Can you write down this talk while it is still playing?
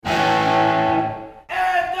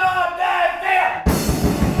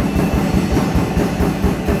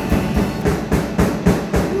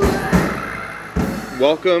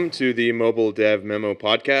Welcome to the Mobile Dev Memo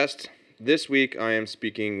podcast. This week I am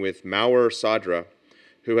speaking with Maur Sadra,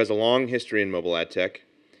 who has a long history in mobile ad tech.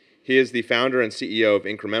 He is the founder and CEO of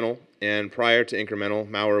Incremental, and prior to Incremental,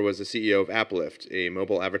 Maur was the CEO of Applelift, a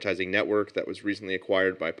mobile advertising network that was recently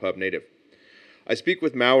acquired by PubNative. I speak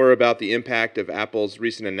with Maur about the impact of Apple's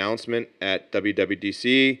recent announcement at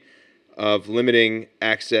WWDC of limiting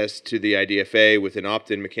access to the IDFA with an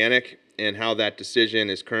opt-in mechanic, and how that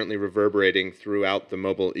decision is currently reverberating throughout the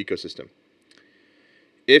mobile ecosystem.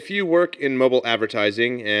 If you work in mobile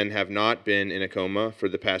advertising and have not been in a coma for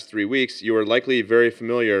the past 3 weeks, you are likely very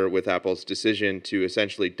familiar with Apple's decision to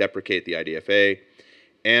essentially deprecate the IDFA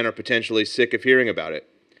and are potentially sick of hearing about it.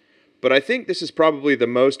 But I think this is probably the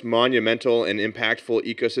most monumental and impactful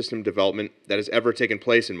ecosystem development that has ever taken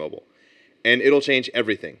place in mobile. And it'll change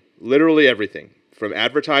everything, literally everything, from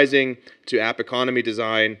advertising to app economy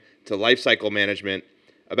design to lifecycle management,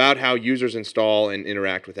 about how users install and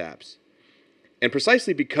interact with apps. And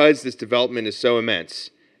precisely because this development is so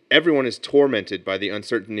immense, everyone is tormented by the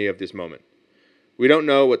uncertainty of this moment. We don't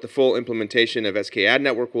know what the full implementation of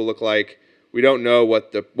SKAdNetwork will look like. We don't know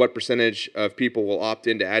what percentage of people will opt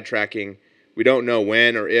into ad tracking. We don't know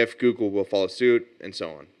when or if Google will follow suit, and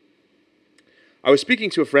so on. I was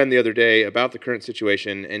speaking to a friend the other day about the current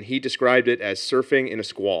situation, and he described it as surfing in a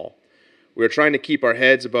squall. We are trying to keep our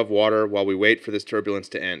heads above water while we wait for this turbulence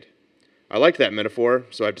to end. I like that metaphor,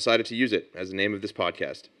 so I've decided to use it as the name of this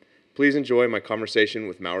podcast. Please enjoy my conversation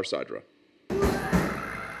with Maur Sadra.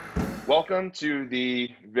 Welcome to the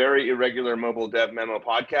Very Irregular Mobile Dev Memo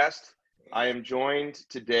podcast. I am joined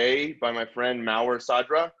today by my friend Maur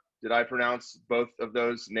Sadra. Did I pronounce both of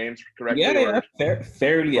those names correctly? Yeah,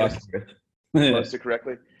 fairly accurate. Close to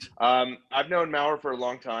correctly. I've known Maur for a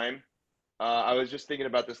long time. I was just thinking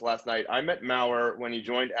about this last night. I met Maur when he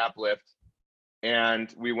joined Applelift,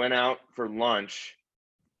 and we went out for lunch,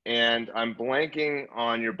 and I'm blanking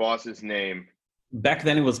on your boss's name. Back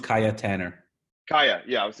then it was Kaya Tanner. Kaya,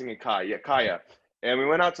 yeah, I was thinking Kaya. Yeah, Kaya. And we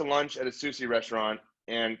went out to lunch at a sushi restaurant,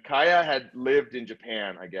 and Kaya had lived in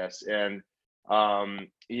Japan, I guess, and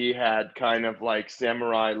he had kind of like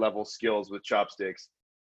samurai level skills with chopsticks.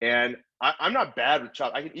 And I'm not bad with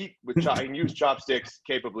I can eat with I can use chopsticks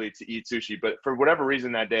capably to eat sushi, but for whatever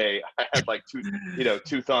reason that day I had like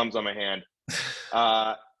two thumbs on my hand,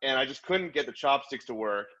 and I just couldn't get the chopsticks to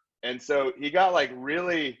work. And so he got like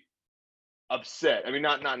really upset. I mean,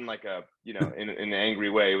 not in like a in an angry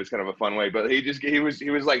way. It was kind of a fun way, but he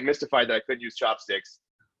was like mystified that I couldn't use chopsticks.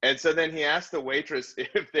 And so then he asked the waitress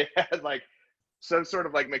if they had like some sort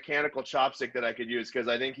of like mechanical chopstick that I could use, because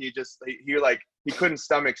I think he couldn't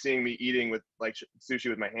stomach seeing me eating with like sushi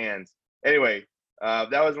with my hands. Anyway, that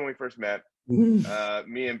was when we first met.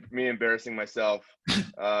 Me embarrassing myself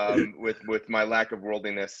with my lack of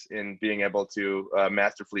worldliness in being able to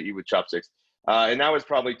masterfully eat with chopsticks. And that was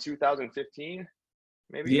probably 2015,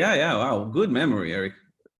 maybe. Yeah. Wow, good memory, Eric.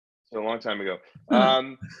 So a long time ago.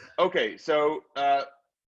 Okay, so.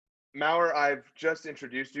 Maur, I've just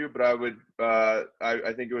introduced you, but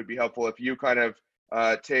I think it would be helpful if you kind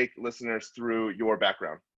of take listeners through your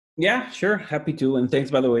background. Yeah, sure, happy to, and thanks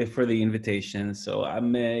by the way for the invitation. So I've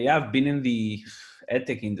been in the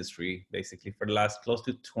edtech industry basically for the last close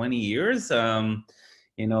to 20 years. The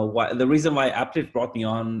reason why Applelift brought me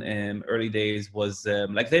on early days was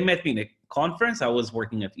like they met me in a conference. I was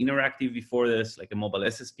working at Interactive before this, like a mobile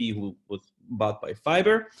SSP who was bought by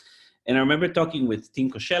Fiverr. And I remember talking with Tim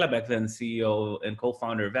Koshela back then, CEO and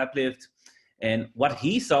co-founder of Applelift. And what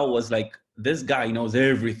he saw was like, this guy knows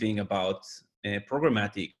everything about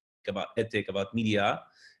programmatic, about edtech, about media.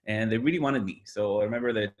 And they really wanted me. So I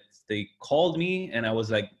remember that they called me and I was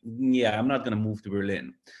like, yeah, I'm not going to move to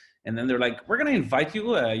Berlin. And then they're like, we're going to invite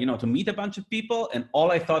you, to meet a bunch of people. And all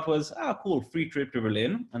I thought was, cool, free trip to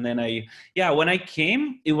Berlin. And then when I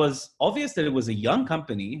came, it was obvious that it was a young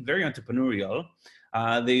company, very entrepreneurial.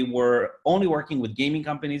 They were only working with gaming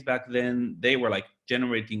companies back then. They were like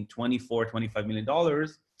generating $25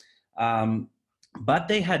 million. But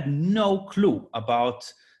they had no clue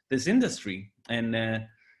about this industry. And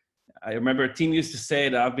I remember Tim used to say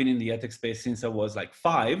that I've been in the edtech space since I was like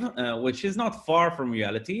 5, which is not far from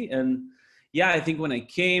reality. And yeah, I think when I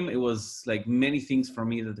came, it was like many things for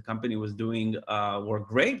me that the company was doing were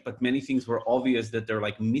great, but many things were obvious that they're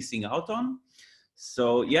like missing out on.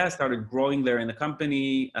 So yeah, I started growing there in the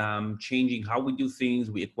company, changing how we do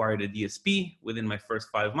things. We acquired a DSP within my first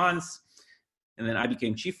 5 months. And then I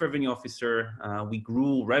became chief revenue officer. We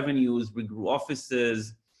grew revenues, we grew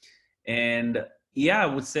offices. And yeah, I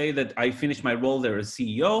would say that I finished my role there as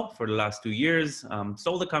CEO for the last 2 years,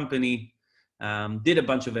 sold the company, did a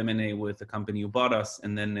bunch of M&A with the company who bought us,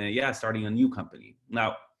 and then starting a new company.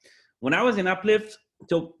 Now, when I was in Uplift,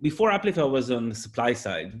 so before Uplift, I was on the supply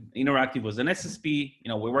side. Interactive was an SSP.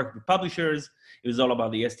 We worked with publishers. It was all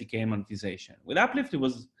about the SDK monetization. With Uplift, it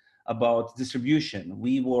was about distribution.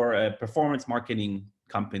 We were a performance marketing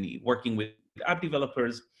company working with app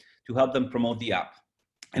developers to help them promote the app.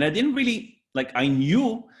 And I didn't really, I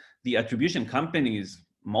knew the attribution companies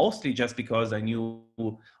mostly just because I knew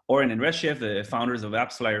Oren and Reshef, the founders of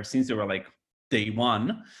AppsFlyer, since they were day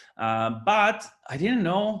one. But I didn't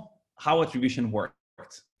know how attribution worked.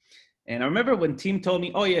 And I remember when Tim told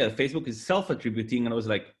me, oh yeah, Facebook is self-attributing. And I was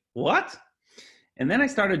like, what? And then I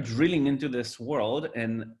started drilling into this world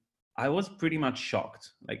and I was pretty much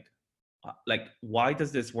shocked. Like, why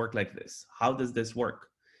does this work like this? How does this work?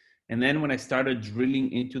 And then when I started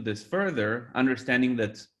drilling into this further, understanding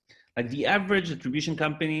that the average attribution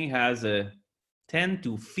company has a 10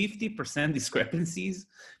 to 50% discrepancies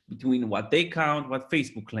between what they count, what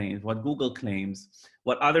Facebook claims, what Google claims,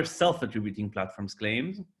 what other self-attributing platforms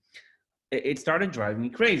claim, it started driving me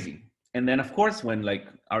crazy. And then of course, when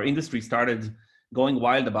our industry started going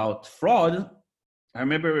wild about fraud, I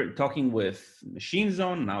remember talking with Machine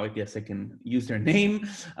Zone, now I guess I can use their name,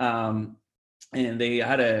 and they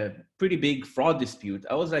had a pretty big fraud dispute.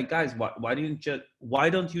 I was like, guys, why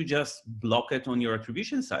don't you just block it on your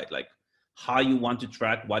attribution side? How you want to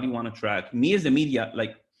track, what do you want to track? Me as a media,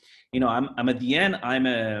 I'm at the end,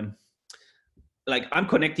 I'm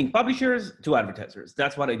connecting publishers to advertisers.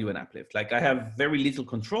 That's what I do in Uplift. I have very little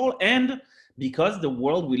control, and because the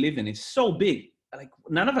world we live in is so big,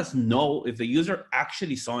 none of us know if the user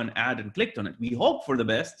actually saw an ad and clicked on it. We hope for the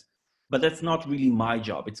best, but that's not really my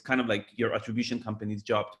job. It's kind of your attribution company's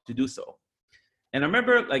job to do so. And I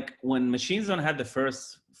remember when Machine Zone had the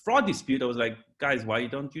first fraud dispute, I was like, guys, why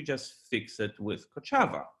don't you just fix it with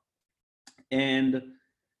Kochava? And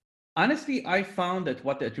honestly, I found that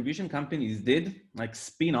what the attribution companies did,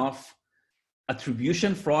 spin off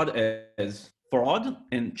attribution fraud as fraud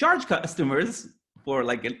and charge customers for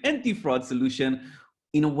an anti-fraud solution.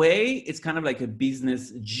 In a way, it's kind of a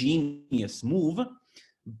business genius move.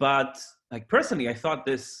 But personally, I thought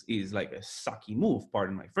this is a sucky move,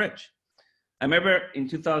 pardon my French. I remember in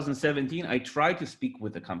 2017, I tried to speak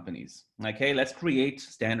with the companies. Hey, let's create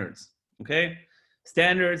standards, okay?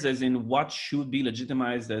 Standards as in what should be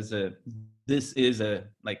legitimized as this is a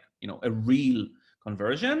real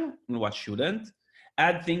conversion and what shouldn't.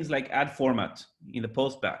 Add things like ad format in the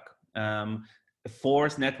postback.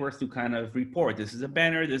 Force networks to kind of report, this is a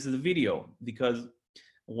banner, this is a video. Because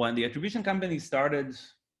when the attribution companies started,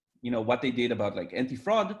 what they did about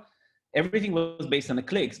anti-fraud, everything was based on the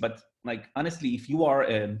clicks. But honestly, if you are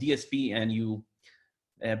a DSP and you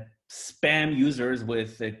spam users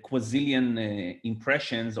with a quazillion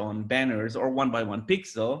impressions on banners or 1x1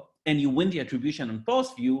 pixel, and you win the attribution on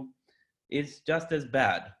post view, it's just as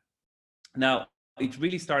bad. Now, it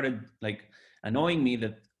really started annoying me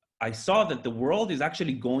that I saw that the world is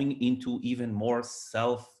actually going into even more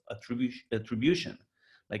self-attribution.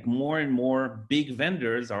 More and more big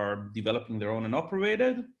vendors are developing their own and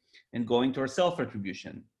operated and going towards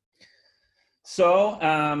self-attribution. So,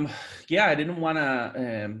 I didn't want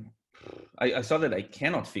to, I saw that I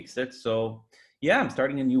cannot fix it. So, I'm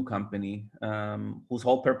starting a new company whose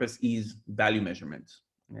whole purpose is value measurement.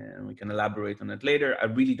 And we can elaborate on it later. I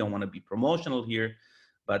really don't want to be promotional here,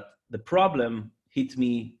 but the problem hit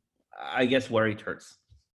me, I guess, where it hurts.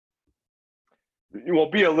 You will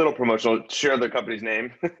be a little promotional. Share the company's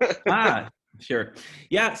name. Sure.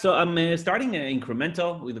 Yeah, so I'm starting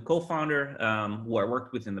Incremental with a co-founder who I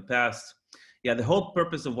worked with in the past. Yeah, the whole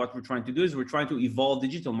purpose of what we're trying to do is we're trying to evolve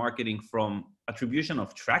digital marketing from attribution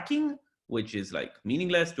of tracking, which is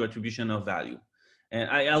meaningless, to attribution of value. And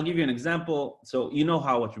I'll give you an example. So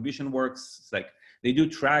how attribution works. It's they do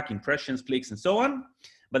track impressions, clicks, and so on,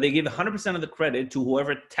 but they give 100% of the credit to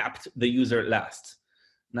whoever tapped the user last.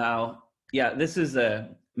 Now, this is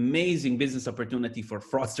an amazing business opportunity for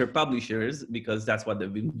fraudster publishers because that's what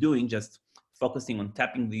they've been doing, just focusing on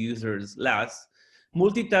tapping the users last.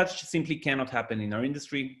 Multi-touch simply cannot happen in our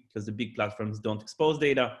industry because the big platforms don't expose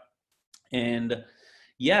data. And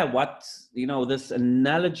this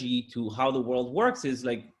analogy to how the world works is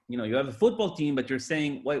you have a football team, but you're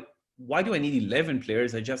saying, why do I need 11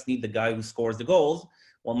 players? I just need the guy who scores the goals.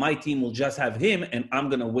 Well, my team will just have him and I'm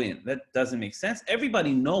going to win. That doesn't make sense.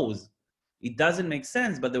 Everybody knows it doesn't make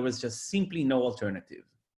sense, but there was just simply no alternative.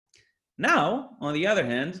 Now, on the other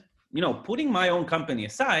hand, putting my own company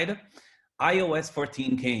aside, iOS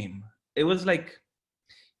 14 came. It was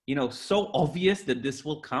so obvious that this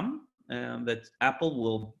will come, that Apple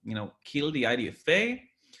will, kill the IDFA.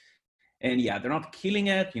 And yeah, they're not killing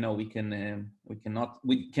it. We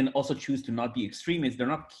can also choose to not be extremists. They're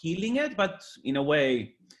not killing it, but in a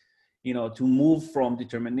way, to move from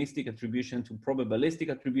deterministic attribution to probabilistic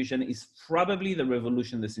attribution is probably the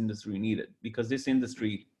revolution this industry needed, because this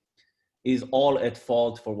industry is all at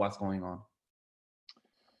fault for what's going on.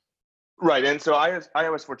 Right. And so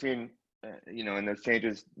iOS 14, and those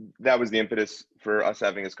changes, that was the impetus for us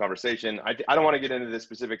having this conversation. I don't want to get into the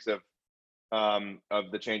specifics of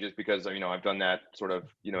the changes, because, I've done that sort of,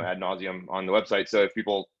 ad nauseum on the website. So if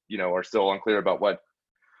people, are still unclear about what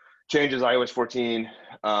changes iOS 14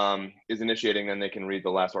 is initiating, then they can read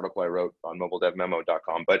the last article I wrote on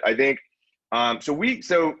mobiledevmemo.com. But I think,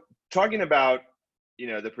 so talking about,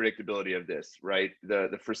 the predictability of this, right?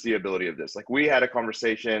 The foreseeability of this. Like, we had a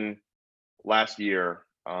conversation last year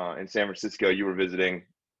in San Francisco. You were visiting,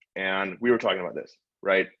 and we were talking about this,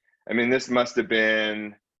 right? I mean, this must have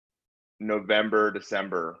been November,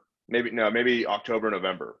 December, maybe October,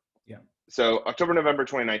 November. Yeah. So October, November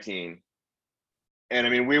 2019. And I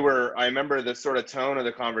mean, I remember the sort of tone of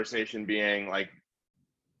the conversation being like,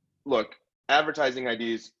 look, advertising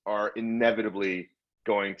IDs are inevitably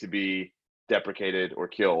going to be deprecated or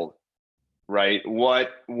killed, right?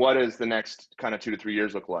 What does the next kind of 2 to 3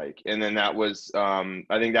 years look like? And then that was, I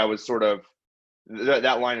think that was sort of,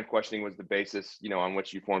 that line of questioning was the basis, on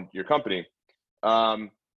which you formed your company.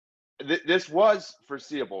 This was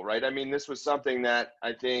foreseeable, right? I mean, this was something that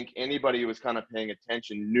I think anybody who was kind of paying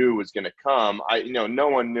attention knew was going to come. No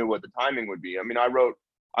one knew what the timing would be. I mean, I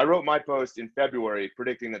wrote my post in February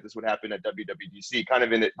predicting that this would happen at WWDC, kind of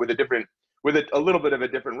with a little bit of a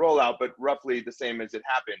different rollout, but roughly the same as it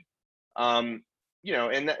happened.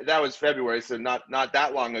 And that was February, so not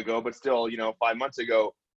that long ago, but still, 5 months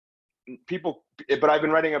ago. But I've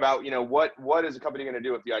been writing about, what is a company going to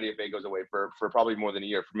do if the IDFA goes away for probably more than a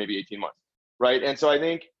year, for maybe 18 months, right? And so I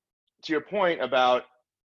think, to your point about,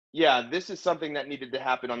 this is something that needed to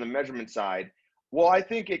happen on the measurement side. Well, I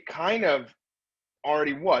think it kind of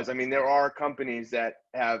already was. I mean, there are companies that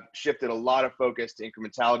have shifted a lot of focus to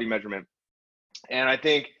incrementality measurement. And I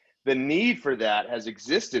think the need for that has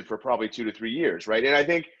existed for probably 2 to 3 years, right? And I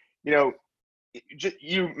think,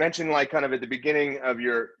 you mentioned, like, kind of at the beginning of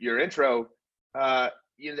your intro, the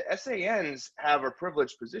SANs have a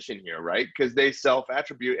privileged position here, right? Because they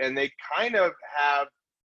self-attribute, and they kind of have,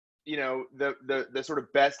 the sort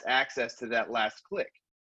of best access to that last click,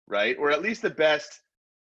 right? Or at least the best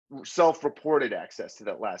self-reported access to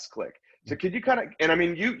that last click. So could you kind of, and I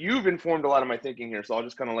mean, you've informed a lot of my thinking here, so I'll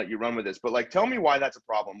just kind of let you run with this. But, like, tell me why that's a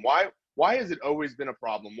problem. Why has it always been a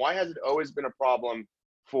problem? Why has it always been a problem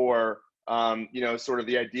for sort of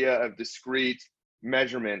the idea of discrete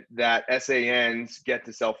measurement that SANs get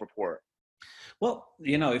to self-report? Well,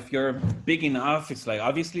 if you're big enough, it's like,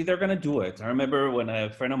 obviously they're going to do it. I remember when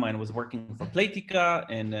a friend of mine was working for Playtika,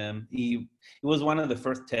 and he was one of the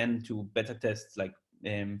first 10 to beta test, like,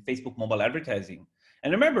 Facebook mobile advertising.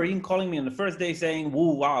 And I remember him calling me on the first day saying,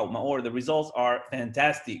 "Whoa, wow, Maor, the results are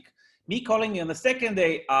fantastic." Me calling me on the second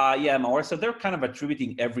day, "Yeah, Maor." So they're kind of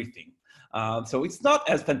attributing everything. So it's not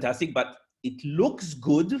as fantastic, but it looks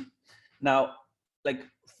good. Now, like,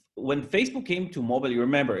 when Facebook came to mobile, you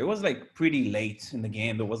remember, it was like pretty late in the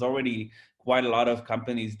game. There was already quite a lot of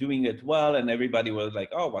companies doing it well, and everybody was like,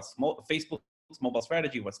 "Oh, what's Facebook's mobile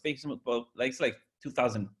strategy? What's Facebook?" Well, like, it's like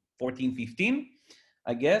 2014, 15,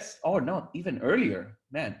 I guess. Oh, no, even earlier,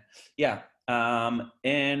 man. Yeah.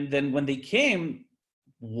 And then when they came,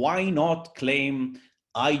 why not claim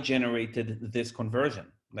I generated this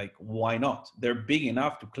conversion? Like, why not? They're big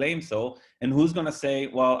enough to claim so. And who's going to say,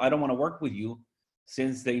 well, I don't want to work with you,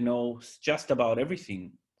 since they know just about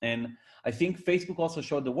everything? And I think Facebook also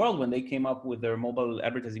showed the world when they came up with their mobile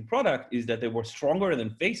advertising product is that they were stronger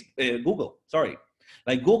than Google. Sorry.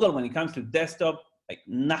 Like, Google, when it comes to desktop, like,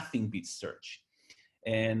 nothing beats search.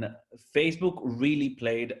 And Facebook really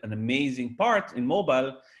played an amazing part in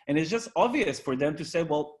mobile. And it's just obvious for them to say,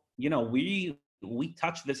 well, we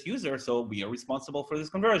touch this user, so we are responsible for this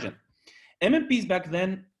conversion. MMPs back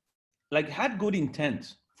then, like, had good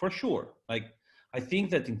intent, for sure. Like, I think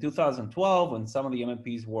that in 2012, when some of the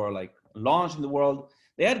MMPs were, like, launched in the world,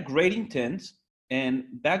 they had great intent. And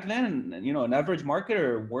back then, an average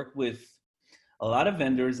marketer worked with a lot of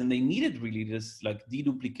vendors, and they needed really this, like,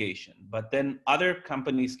 deduplication. But then other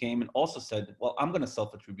companies came and also said, well, I'm going to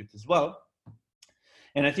self-attribute as well.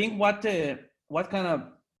 And I think what kind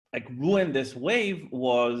of, like, ruined this wave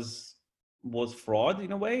was fraud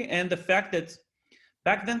in a way, and the fact that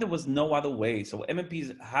back then there was no other way. So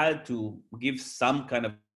MMPs had to give some kind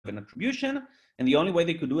of an attribution, and the only way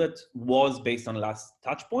they could do it was based on last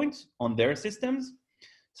touch points on their systems.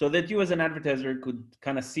 so that you as an advertiser could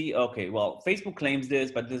kind of see, okay, well, Facebook claims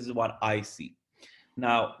this, but this is what I see.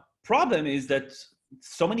 Now, problem is that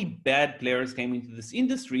so many bad players came into this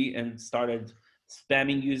industry and started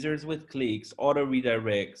spamming users with clicks, auto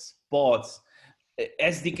redirects, bots,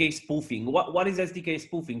 SDK spoofing. What is SDK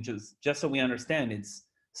spoofing? Just so we understand, it's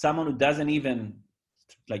someone who doesn't even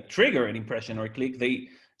like trigger an impression or a click. They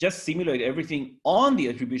just simulate everything on the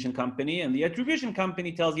attribution company, and the attribution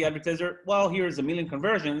company tells the advertiser, well, here's a million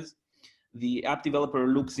conversions. The app developer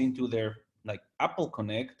looks into their like Apple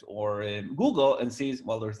Connect or Google and sees,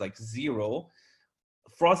 well, there's like zero.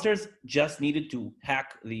 Fraudsters just needed to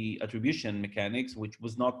hack the attribution mechanics, which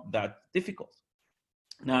was not that difficult.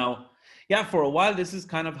 Now, yeah, for a while, this is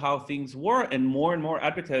kind of how things were, and more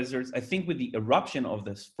advertisers, I think with the eruption of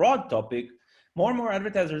this fraud topic, more and more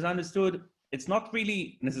advertisers understood it's not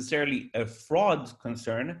really necessarily a fraud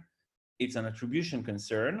concern, it's an attribution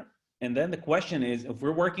concern. And then the question is, if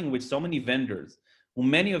we're working with so many vendors, who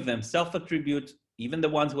many of them self-attribute, even the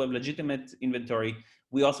ones who have legitimate inventory,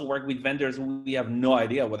 we also work with vendors who we have no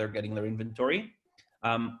idea where they're getting their inventory.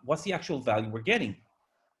 What's the actual value we're getting?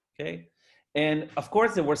 Okay. And of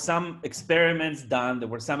course, there were some experiments done. There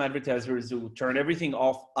were some advertisers who turned everything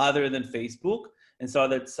off other than Facebook and saw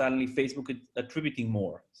that suddenly Facebook is attributing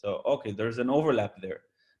more. So, okay, there's an overlap there.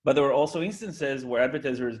 But there were also instances where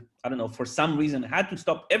advertisers, I don't know, for some reason had to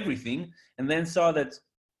stop everything and then saw that,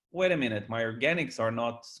 wait a minute, my organics are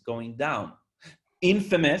not going down.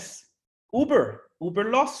 Infamous Uber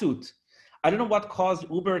lawsuit. I don't know what caused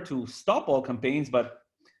Uber to stop all campaigns, but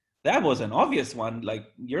that was an obvious one.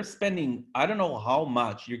 Like, you're spending, I don't know how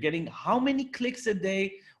much, you're getting how many clicks a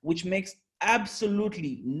day, which makes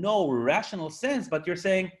absolutely no rational sense, but you're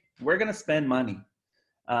saying, we're going to spend money.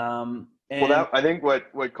 Well, I think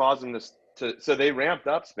what caused them so they ramped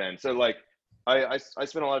up spend. So like, I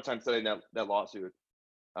spent a lot of time studying that lawsuit,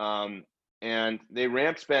 and they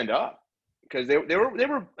ramped spend up because they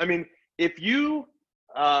were, I mean, if you,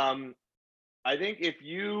 I think if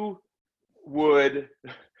you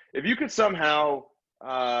could somehow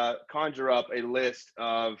conjure up a list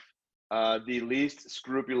of the least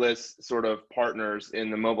scrupulous sort of partners in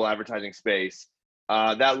the mobile advertising space,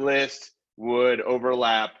 that list would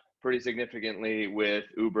overlap pretty significantly with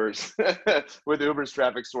Uber's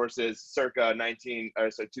traffic sources circa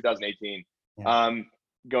 2018, yeah.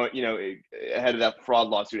 Going, ahead of that fraud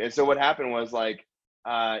lawsuit. And so what happened was like,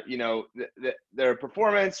 their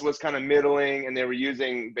performance was kind of middling, and they were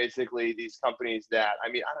using basically these companies that,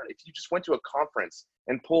 I mean, I don't know, if you just went to a conference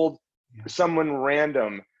and pulled someone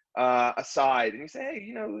random aside and you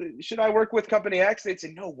say, hey, should I work with company X? They'd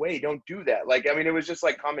say, no way, don't do that. Like, I mean, it was just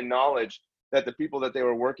like common knowledge that the people that they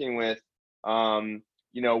were working with,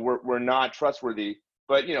 were not trustworthy.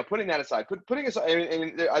 But, putting that aside, putting aside,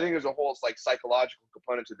 and I think there's a whole like psychological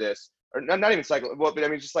component to this, or not even psychological, but I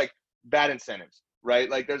mean, just like bad incentives, right?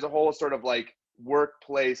 Like there's a whole sort of like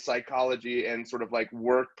workplace psychology and sort of like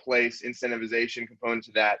workplace incentivization component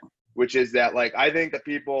to that, which is that like, I think the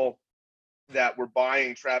people that were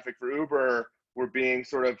buying traffic for Uber were being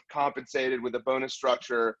sort of compensated with a bonus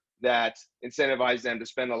structure that incentivized them to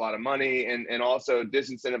spend a lot of money, and also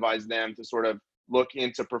disincentivized them to sort of look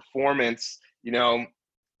into performance,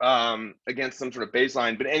 against some sort of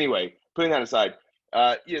baseline. But anyway, putting that aside,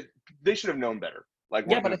 they should have known better. Like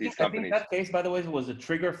working with these companies. I think that case, by the way, was a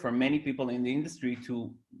trigger for many people in the industry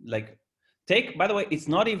to like take, by the way, it's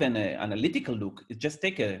not even an analytical look. It's just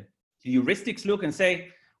take a heuristics look and say,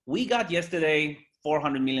 we got yesterday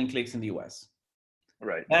 400 million clicks in the US.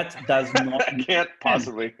 Right. That does not can't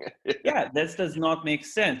possibly. Yeah, that does not make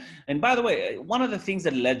sense. And by the way, one of the things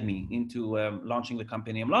that led me into launching the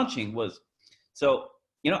company I'm launching was, so,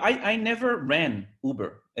 I never ran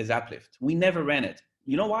Uber as Uplift. We never ran it.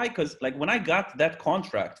 You know why? Because like when I got that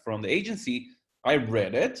contract from the agency, I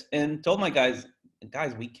read it and told my guys,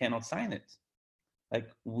 we cannot sign it. Like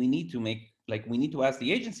we need to ask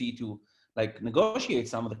the agency to like negotiate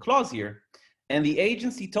some of the clause here. And the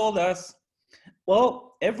agency told us,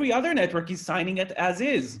 well, every other network is signing it as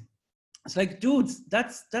is. It's like, dudes,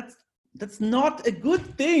 that's not a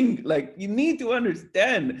good thing. Like you need to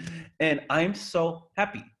understand. And I'm so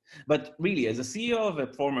happy. But really, as a CEO of a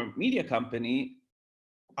former media company,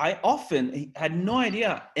 I often had no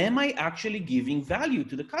idea, am I actually giving value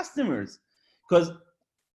to the customers? Because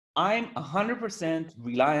I'm 100%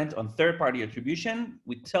 reliant on third-party attribution,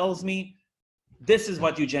 which tells me this is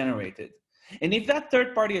what you generated. And if that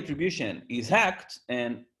third-party attribution is hacked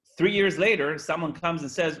and 3 years later, someone comes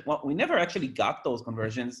and says, well, we never actually got those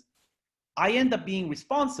conversions, I end up being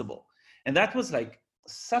responsible. And that was like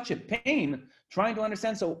such a pain trying to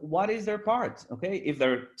understand, so what is their part, okay? If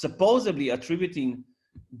they're supposedly attributing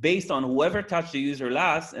based on whoever touched the user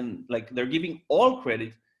last, and like they're giving all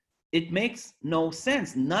credit, it makes no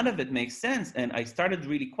sense. None of it makes sense. And I started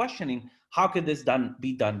really questioning, how could this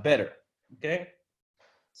be done better? Okay.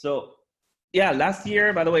 So yeah, last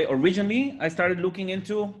year, by the way, originally I started looking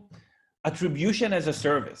into attribution as a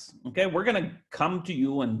service. Okay, we're gonna come to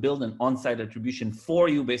you and build an on-site attribution for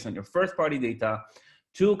you based on your first-party data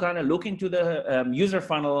to kind of look into the user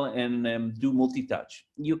funnel and do multi-touch.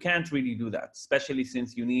 You can't really do that, especially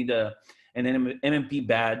since you need an MMP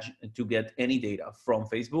badge to get any data from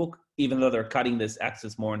Facebook, even though they're cutting this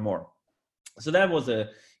access more and more. So that was a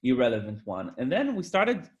irrelevant one. And then we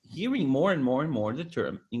started hearing more and more and more the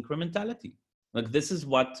term incrementality. Like, this is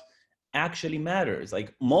what actually matters.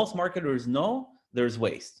 Like, most marketers know there's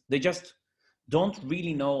waste. They just don't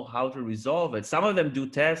really know how to resolve it. Some of them do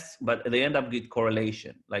tests, but they end up with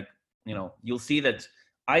correlation. Like, you know, you'll see that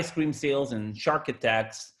ice cream sales and shark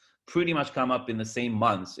attacks pretty much come up in the same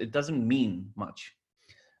months. It doesn't mean much.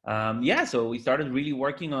 Yeah, so we started really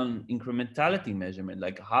working on incrementality measurement.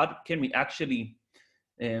 Like, how can we actually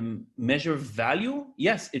measure value?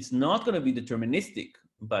 Yes, it's not going to be deterministic,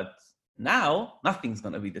 but now nothing's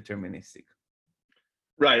going to be deterministic.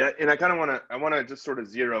 Right, and I want to just sort of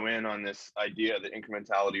zero in on this idea that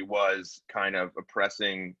incrementality was kind of a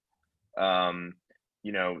pressing,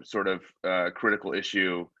 you know, sort of critical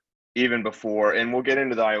issue even before, and we'll get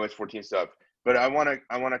into the iOS 14 stuff. But I want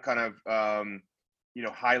to kind of you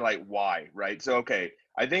know, highlight why, right? So okay,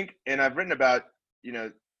 I think, and I've written about, you know,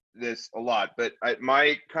 this a lot, but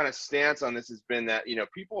my kind of stance on this has been that, you know,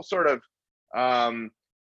 people sort of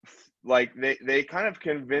like they kind of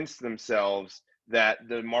convinced themselves that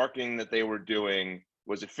the marketing that they were doing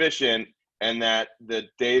was efficient and that the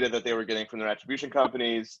data that they were getting from their attribution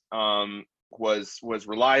companies was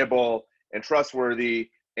reliable and trustworthy,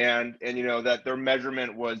 and you know, that their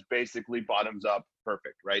measurement was basically bottoms up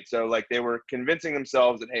perfect, right? So like they were convincing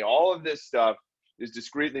themselves that, hey, all of this stuff is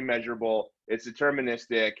discretely measurable, it's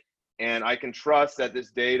deterministic, and I can trust that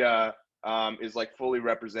this data is like fully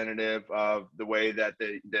representative of the way that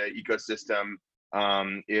the ecosystem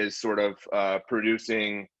is sort of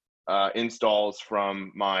producing installs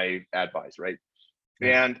from my ad buys, right?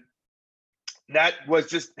 Yeah. And that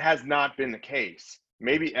has not been the case,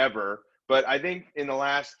 maybe ever, but I think in the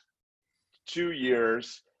last 2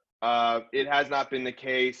 years, it has not been the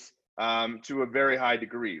case to a very high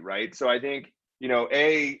degree, right? So I think, you know,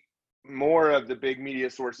 more of the big media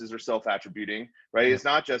sources are self-attributing, right? Yeah. It's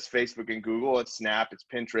not just Facebook and Google, it's Snap, it's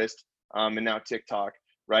Pinterest, and now TikTok,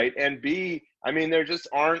 right? And B, I mean, there just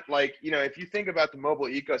aren't, like, you know, if you think about the mobile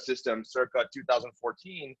ecosystem circa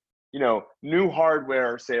 2014, you know, new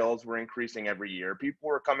hardware sales were increasing every year. People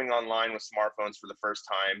were coming online with smartphones for the first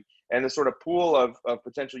time, and the sort of pool of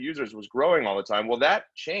potential users was growing all the time. Well, that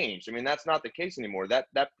changed. I mean, that's not the case anymore. That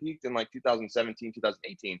peaked in like 2017,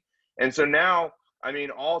 2018. And so now, I mean,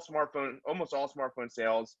 almost all smartphone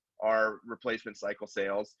sales are replacement cycle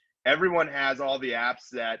sales. Everyone has all the apps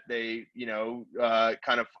that they, you know,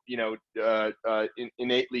 kind of, you know,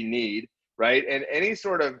 innately need, right? And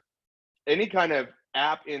any kind of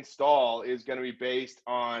app install is going to be based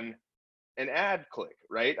on an ad click,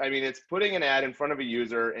 right? I mean, it's putting an ad in front of a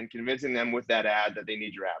user and convincing them with that ad that they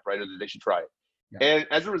need your app, right? Or that they should try it. Yeah. And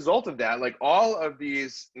as a result of that, like all of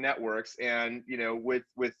these networks, and, you know, with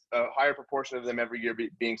a higher proportion of them every year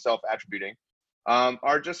being self-attributing,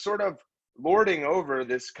 are just sort of lording over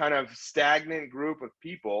this kind of stagnant group of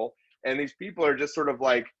people. And these people are just sort of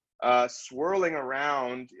like swirling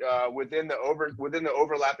around within the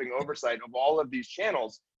overlapping oversight of all of these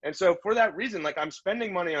channels. And so for that reason, like, I'm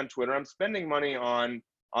spending money on Twitter, I'm spending money on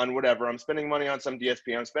whatever, I'm spending money on some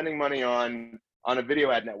DSP, I'm spending money on a video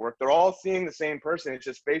ad network. They're all seeing the same person. It's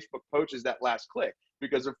just Facebook poaches that last click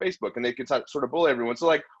because they're Facebook and they can sort of bully everyone. So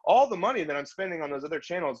like all the money that I'm spending on those other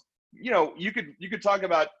channels, you know, you could talk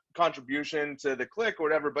about contribution to the click or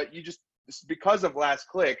whatever, but you just, because of last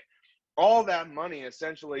click, all that money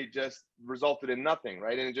essentially just resulted in nothing,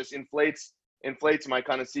 right? And it just inflates my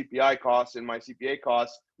kind of CPI costs and my CPA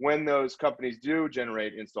costs when those companies do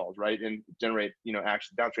generate installs, right? And generate, you know,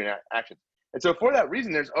 downstream actions. And so for that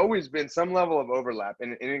reason, there's always been some level of overlap,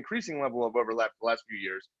 and an increasing level of overlap the last few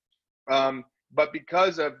years. But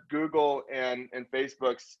because of Google and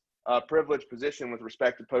Facebook's privileged position with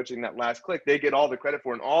respect to poaching that last click, they get all the credit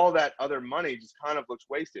for it, and all that other money just kind of looks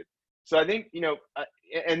wasted. So I think, you know,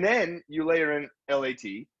 and then you layer in LAT,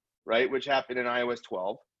 right, which happened in iOS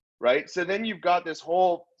 12, right? So then you've got this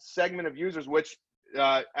whole segment of users, which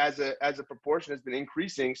as a proportion has been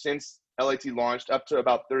increasing since LAT launched up to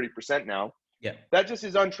about 30% now. Yeah, that just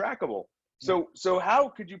is untrackable. So how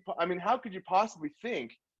could you possibly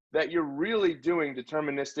think that you're really doing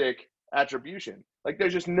deterministic attribution. Like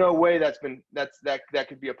there's just no way that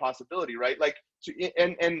could be a possibility, right? Like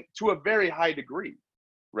and to a very high degree,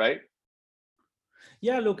 right?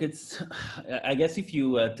 Yeah, look, it's, I guess if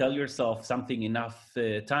you tell yourself something enough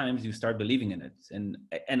times, you start believing in it.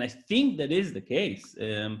 And I think that is the case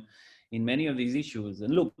in many of these issues.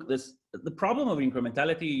 And look, the problem of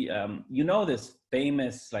incrementality, this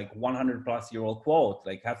famous like 100+ year old quote,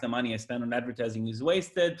 like half the money I spend on advertising is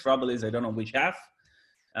wasted. Trouble is, I don't know which half.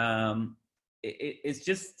 It's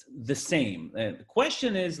just the same. The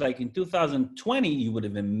question is, like in 2020, you would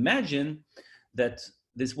have imagined that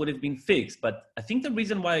this would have been fixed. But I think the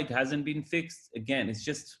reason why it hasn't been fixed, again, is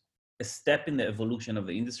just a step in the evolution of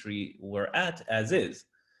the industry we're at as is.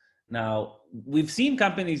 Now, we've seen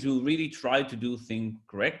companies who really try to do things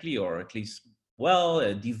correctly, or at least,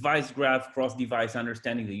 a device graph, cross-device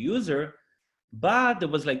understanding the user, but there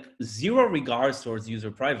was like zero regards towards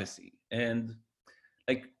user privacy. And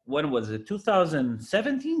like, when was it?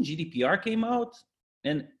 2017, GDPR came out,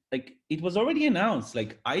 and like it was already announced,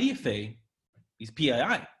 like IDFA is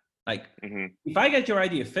PII. Like, if I get your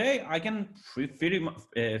IDFA, I can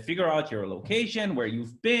figure out your location, where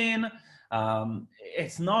you've been.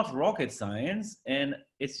 It's not rocket science, and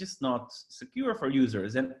it's just not secure for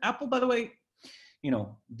users. And Apple, by the way,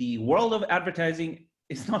 the world of advertising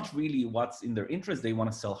is not really what's in their interest. They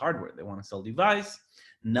want to sell hardware. They want to sell device.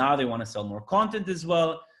 Now they want to sell more content as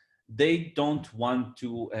well. They don't want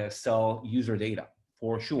to sell user data,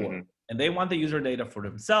 for sure. And they want the user data for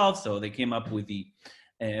themselves. So they came up with the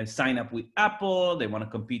sign up with Apple. They want to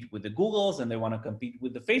compete with the Googles, and they want to compete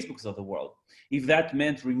with the Facebooks of the world. If that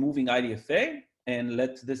meant removing IDFA and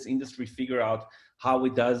let this industry figure out how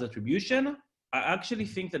it does attribution, I actually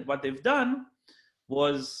think that what they've done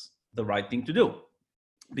was the right thing to do,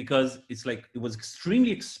 because it's like it was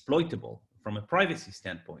extremely exploitable from a privacy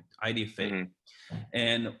standpoint, IDFA.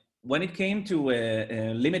 And when it came to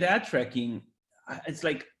limit ad tracking, it's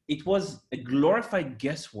like it was a glorified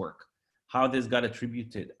guesswork how this got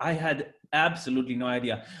attributed. I had absolutely no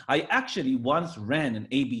idea. I actually once ran an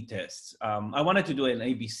A/B test. I wanted to do an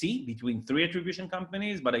ABC between 3 attribution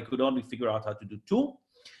companies, but I could only figure out how to do 2.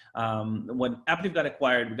 When Appliv got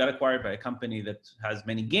acquired, we got acquired by a company that has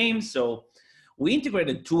many games. So we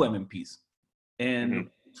integrated 2 MMPs and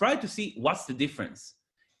tried to see what's the difference.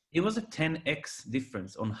 It was a 10x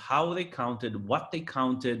difference on how they counted, what they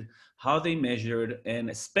counted, how they measured, and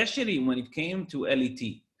especially when it came to LET.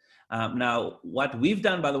 Now, what we've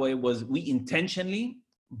done, by the way, was we intentionally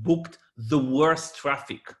booked the worst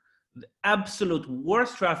traffic, the absolute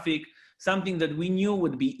worst traffic, something that we knew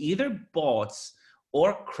would be either bots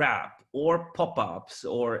or crap or pop-ups,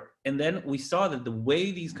 and then we saw that the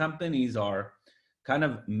way these companies are kind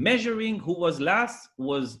of measuring who was last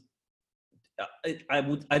was,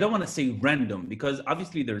 I don't want to say random, because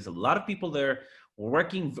obviously there's a lot of people there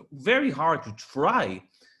working very hard to try.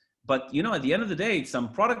 But, at the end of the day, it's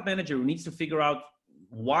some product manager who needs to figure out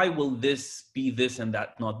why will this be this and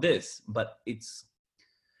that, not this. But it's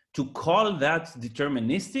to call that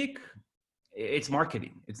deterministic, it's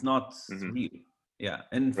marketing. It's not real. Yeah.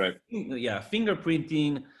 And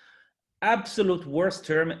fingerprinting, absolute worst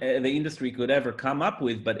term the industry could ever come up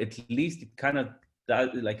with, but at least it kind of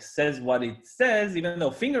says what it says, even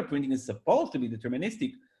though fingerprinting is supposed to be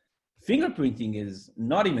deterministic. Fingerprinting is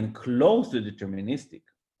not even close to deterministic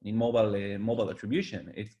in mobile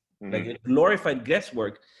attribution. It's like a glorified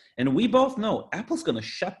guesswork. And we both know Apple's going to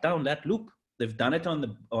shut down that loop. They've done it on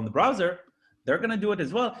the browser. They're going to do it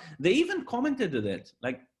as well. They even commented on it.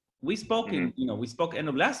 Like we spoke we spoke end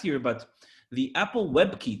of last year, but the Apple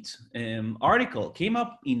WebKit article came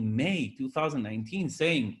up in May 2019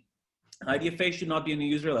 saying IDFA should not be on a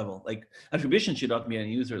user level. Like attribution should not be on a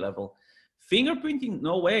user level. Fingerprinting,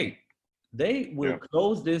 no way. They will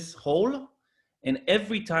close this hole. And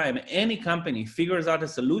every time any company figures out a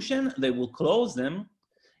solution, they will close them,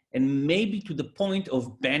 and maybe to the point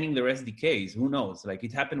of banning their SDKs. Who knows? Like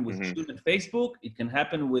it happened with Tune at Facebook. It can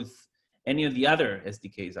happen with any of the other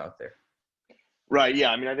SDKs out there. Right. Yeah.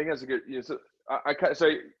 I mean, I think that's a good.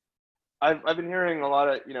 I've been hearing a lot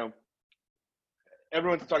of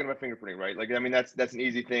everyone's talking about fingerprinting, right? Like, I mean, that's an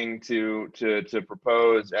easy thing to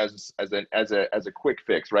propose as a quick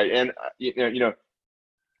fix, right? And people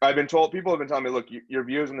have been telling me, look, your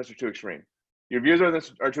views on this are too extreme. Your views on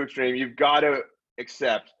this are too extreme. You've got to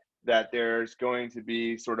accept that there's going to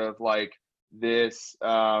be sort of like this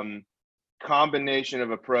combination of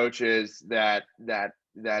approaches that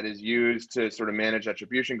is used to sort of manage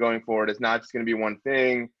attribution going forward. It's not just going to be one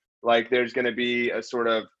thing. Like there's going to be a sort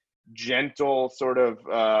of gentle sort of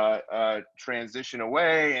transition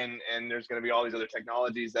away, and there's going to be all these other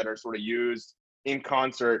technologies that are sort of used in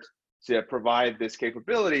concert to provide this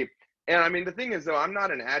capability. And I mean, the thing is, though, I'm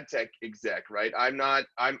not an ad tech exec, right? I'm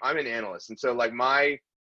an analyst, and so like my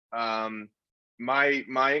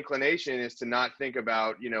inclination is to not think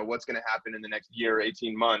about, you know, what's going to happen in the next year,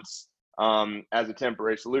 18 months as a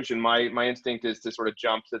temporary solution. My instinct is to sort of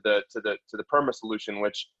jump to the perma solution,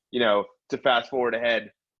 which, you know, to fast forward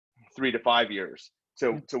ahead 3 to 5 years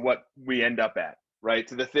to what we end up at, right?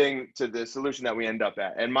 To the solution that we end up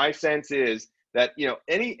at. And my sense is that, you know,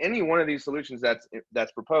 any one of these solutions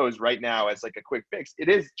that's proposed right now as like a quick fix, it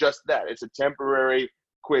is just that. It's a temporary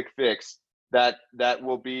quick fix that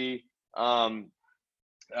will be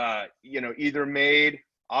you know, either made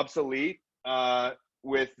obsolete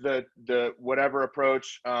with the whatever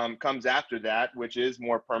approach comes after that, which is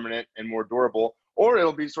more permanent and more durable, or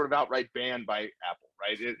it'll be sort of outright banned by Apple,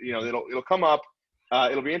 right? You know, it'll come up,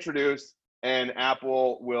 it'll be introduced, and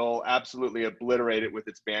Apple will absolutely obliterate it with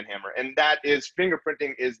its ban hammer. And that is,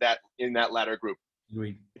 fingerprinting is that in that latter group.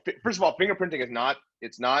 Agreed. First of all, fingerprinting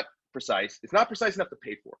is not precise. It's not precise enough to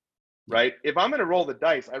pay for, right? If I'm going to roll the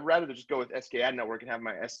dice, I'd rather just go with SKAdNetwork and have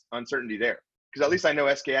my uncertainty there, because at least I know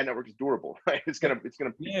SKAdNetwork is durable, right? It's gonna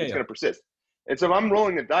persist. And so if I'm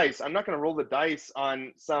rolling the dice, I'm not going to roll the dice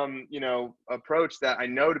on some, you know, approach that I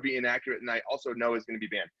know to be inaccurate and I also know is going to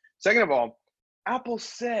be banned. Second of all, Apple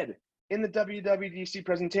said in the WWDC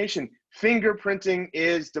presentation, fingerprinting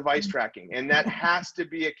is device tracking, and that has to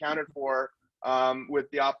be accounted for with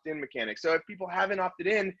the opt-in mechanic. So if people haven't opted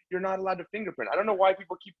in, you're not allowed to fingerprint. I don't know why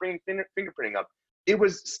people keep bringing fingerprinting up. It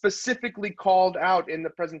was specifically called out in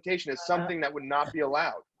the presentation as something that would not be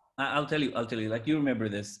allowed. I'll tell you, like, you remember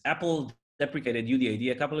this. Apple deprecated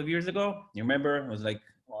UDID a couple of years ago. You remember? It was like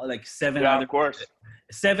seven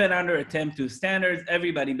under attempt to standards.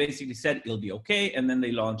 Everybody basically said it'll be okay, and then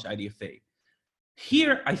they launched IDFA.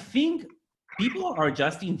 Here, I think people are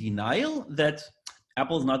just in denial that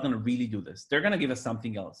Apple's not going to really do this. They're going to give us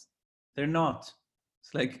something else. They're not.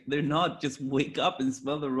 It's like, they're not. Just wake up and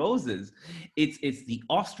smell the roses. It's the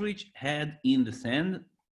ostrich head in the sand,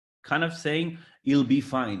 kind of saying it'll be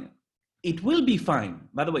fine. It will be fine.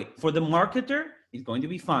 By the way, for the marketer, it's going to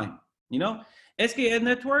be fine. You know,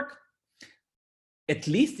 SKAdNetwork, at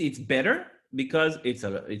least it's better because it's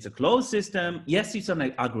a closed system. Yes, it's on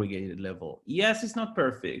an aggregated level. Yes, it's not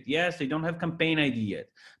perfect. Yes, they don't have campaign ID yet.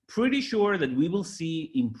 Pretty sure that we will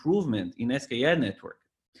see improvement in SKAdNetwork.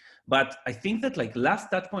 But I think that like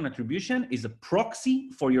last touchpoint attribution is a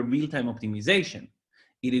proxy for your real-time optimization.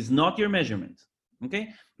 It is not your measurement,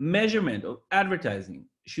 okay? Measurement of advertising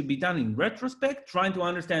should be done in retrospect, trying to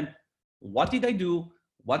understand what did I do?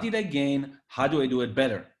 What did I gain? How do I do it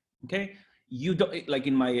better? Okay. You don't, like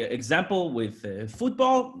in my example with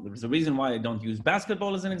football, there's a reason why I don't use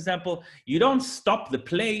basketball as an example. You don't stop the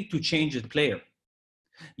play to change the player.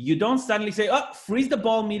 You don't suddenly say, oh, freeze the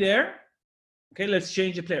ball midair. Okay, let's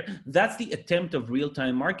change the player. That's the attempt of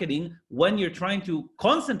real-time marketing when you're trying to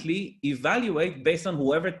constantly evaluate based on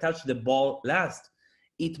whoever touched the ball last.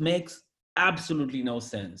 It makes absolutely no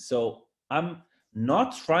sense. So I'm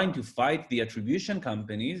not trying to fight the attribution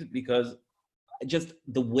companies, because just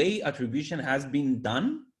the way attribution has been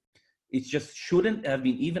done, it just shouldn't have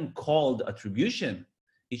been even called attribution.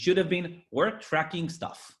 It should have been, we're tracking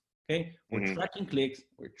stuff. Okay, we're tracking clicks,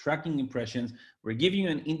 we're tracking impressions, we're giving you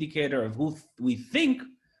an indicator of who we think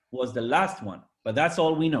was the last one, but that's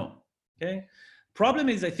all we know. Okay. Problem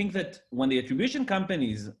is, I think that when the attribution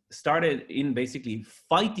companies started in basically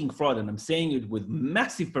fighting fraud, and I'm saying it with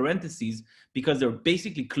massive parentheses because they're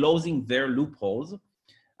basically closing their loopholes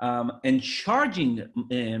and charging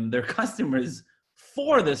their customers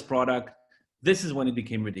for this product, this is when it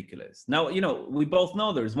became ridiculous. Now, you know, we both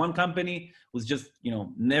know there's one company who's just, you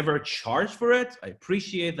know, never charged for it. I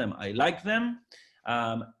appreciate them. I like them.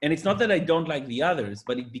 And it's not that I don't like the others,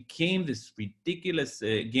 but it became this ridiculous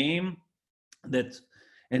game that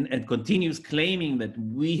and continues claiming that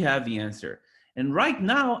we have the answer. And right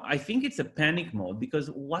now, I think it's a panic mode, because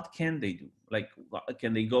what can they do? Like,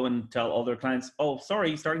 can they go and tell all their clients, oh,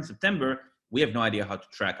 sorry, starting September, we have no idea how to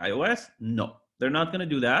track iOS? No, they're not going to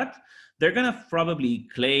do that. They're going to probably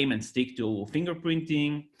claim and stick to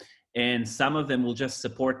fingerprinting, and some of them will just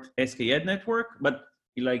support SKAdNetwork. But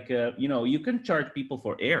like, you know, you can charge people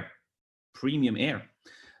for air, premium air.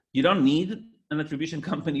 You don't need an attribution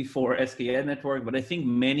company for SKAdNetwork, but I think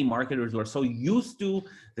many marketers who are so used to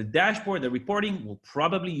the dashboard, the reporting, will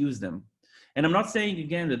probably use them. And I'm not saying,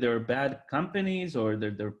 again, that there are bad companies or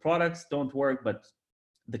their products don't work, but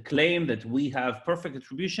the claim that we have perfect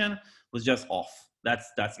attribution was just off.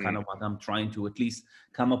 That's kind of what I'm trying to at least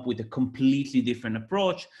come up with, a completely different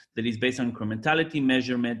approach that is based on incrementality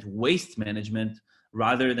measurement, waste management,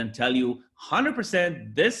 rather than tell you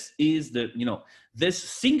 100% this is the, this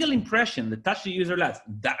single impression that touched the user last.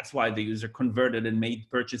 That's why the user converted and made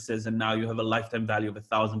purchases, and now you have a lifetime value of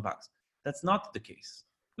 $1,000. That's not the case.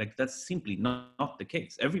 Like, that's simply not the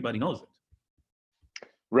case. Everybody knows it.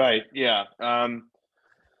 Right. Yeah.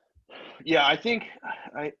 Yeah. I think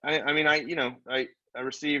I mean, I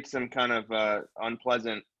received some kind of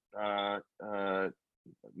unpleasant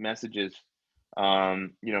messages,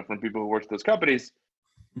 from people who worked at those companies,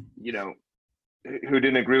 who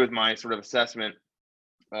didn't agree with my sort of assessment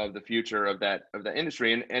of the future of that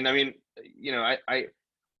industry. And I mean, I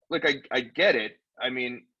get it. I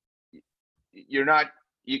mean, you're not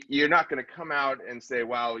going to come out and say,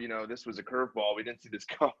 wow, this was a curveball, we didn't see this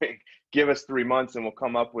coming, give us 3 months and we'll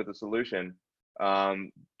come up with a solution.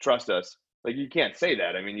 Trust us. Like, you can't say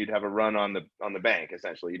that. I mean, you'd have a run on the bank,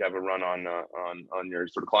 essentially. You'd have a run on your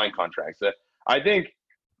sort of client contracts. I think,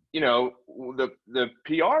 the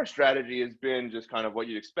PR strategy has been just kind of what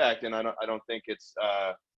you'd expect, and I don't think it's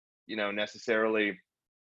necessarily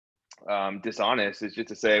dishonest. It's just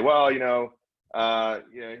to say, well,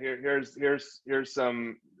 here's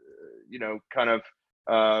some kind of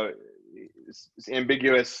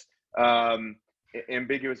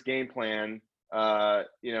ambiguous game plan,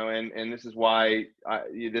 and this is why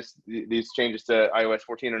these changes to iOS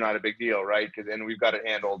 14 are not a big deal, right? And we've got it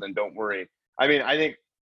handled, and don't worry. I mean, I think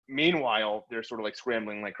meanwhile they're sort of like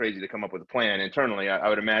scrambling like crazy to come up with a plan internally. I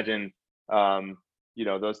would imagine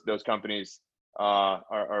those companies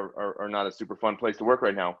are not a super fun place to work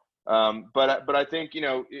right now. But I think,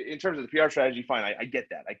 in terms of the PR strategy, fine. I get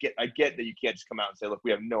that. I get that you can't just come out and say, look,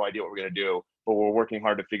 we have no idea what we're going to do, but we're working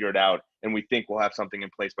hard to figure it out, and we think we'll have something in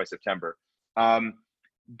place by September.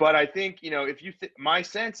 But I think, my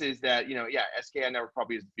sense is that, SKAdNetwork Network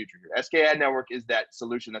probably is the future here. SKAdNetwork Network is that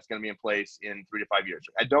solution that's going to be in place in 3 to 5 years.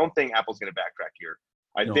 I don't think Apple's going to backtrack here.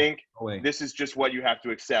 I think this is just what you have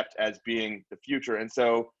to accept as being the future. And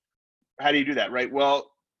so how do you do that, right? Well,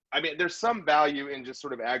 I mean, there's some value in just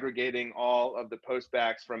sort of aggregating all of the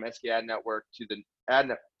postbacks from SKAdNetwork Network to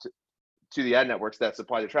the ad networks that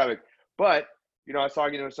supply the traffic. But, I was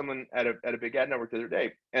talking to someone at a big ad network the other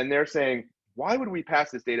day, and they're saying, why would we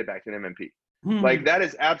pass this data back to an MMP? Like, that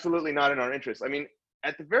is absolutely not in our interest. I mean,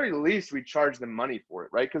 at the very least, we charge them money for it,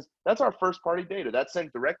 right? Because that's our first party data. That's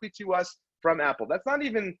sent directly to us from Apple. That's not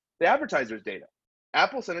even the advertiser's data.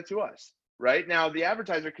 Apple sent it to us. Right now, the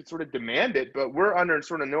advertiser could sort of demand it, but we're under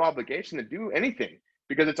sort of no obligation to do anything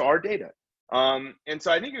because it's our data. And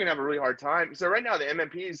so I think you're gonna have a really hard time. So right now, the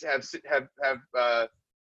MMPs have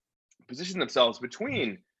positioned themselves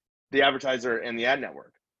between the advertiser and the ad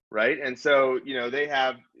network, right? And so they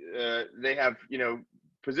have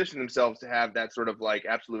positioned themselves to have that sort of like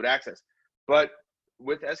absolute access. But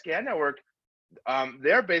with SKAdNetwork Network,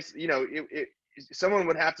 they're basically someone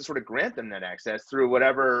would have to sort of grant them that access through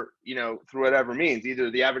whatever means. Either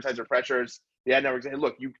the advertiser pressures the ad network, say, hey,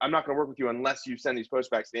 look, I'm not going to work with you unless you send these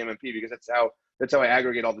postbacks to the MMP, because that's how I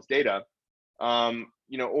aggregate all this data.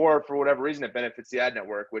 Or for whatever reason it benefits the ad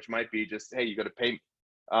network, which might be just, hey, you got to pay me.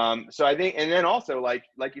 So I think, and then also like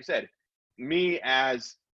you said, me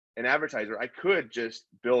as an advertiser, I could just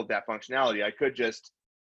build that functionality. I could just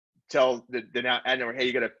tell the ad network, hey,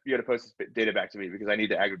 you got to post this data back to me because I need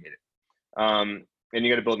to aggregate it. And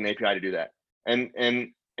you got to build an API to do that. And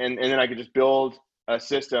then I could just build a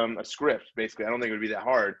system, a script, basically. I don't think it would be that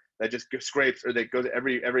hard. That just scrapes, or that goes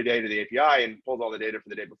every day to the API and pulls all the data for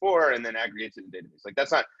the day before and then aggregates it in the database. Like,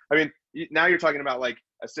 that's not, I mean, now you're talking about like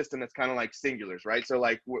a system that's kind of like Singular's, right? So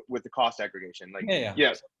like with the cost aggregation, like,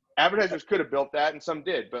 yes, advertisers could have built that, and some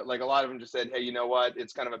did, but like a lot of them just said, hey, you know what?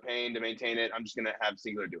 It's kind of a pain to maintain it. I'm just going to have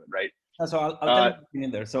Singular do it, right? So I'll tell you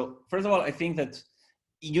in there. So first of all, I think that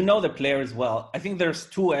the players well. I think there's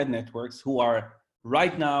 2 ad networks who are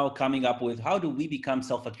right now coming up with how do we become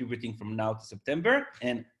self-attributing from now to September,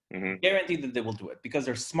 and guarantee that they will do it because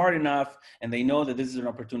they're smart enough and they know that this is an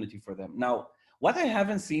opportunity for them. Now, what I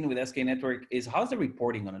haven't seen with SKAdNetwork Network is how's the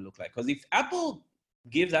reporting going to look like? Because if Apple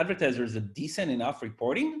gives advertisers a decent enough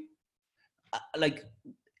reporting, like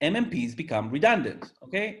MMPs become redundant,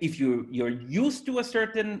 okay? If you're used to a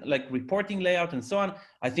certain like reporting layout and so on,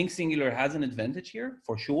 I think Singular has an advantage here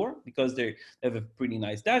for sure, because they have a pretty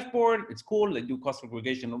nice dashboard. It's cool. They do cost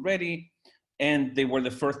aggregation already, and they were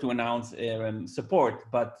the first to announce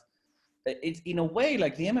support. But it's in a way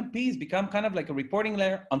like the MMPs become kind of like a reporting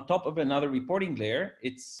layer on top of another reporting layer.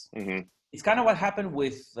 It's kind of what happened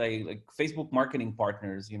with like Facebook marketing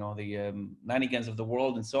partners, the Nanigans of the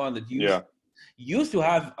world and so on that use used to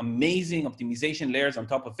have amazing optimization layers on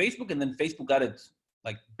top of Facebook, and then Facebook got it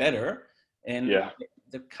like better, and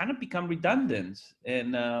they kind of become redundant.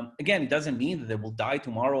 And again, it doesn't mean that they will die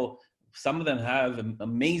tomorrow. Some of them have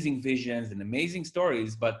amazing visions and amazing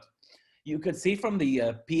stories, but you could see from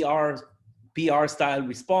the PR style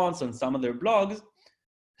response on some of their blogs,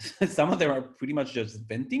 some of them are pretty much just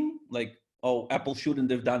venting, like, oh, Apple shouldn't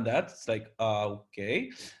have done that. It's like,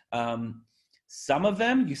 okay. Some of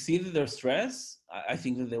them, you see that they're stressed. I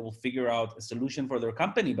think that they will figure out a solution for their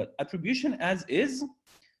company, but attribution as is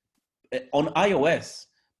on iOS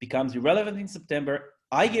becomes irrelevant in September.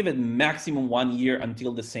 I give it maximum 1 year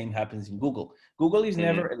until the same happens in Google. Google is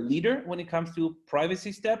never a leader when it comes to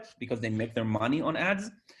privacy steps because they make their money on ads,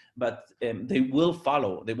 but they will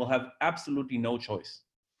follow. They will have absolutely no choice.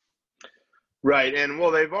 Right. And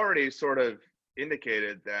well, they've already sort of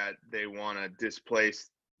indicated that they want to displace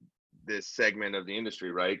this segment of the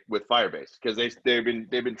industry, right, with Firebase, because they've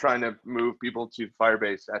been trying to move people to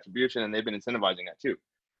Firebase attribution, and they've been incentivizing that too.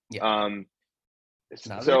 Yeah.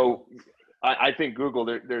 So I think Google,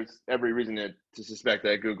 there's every reason to suspect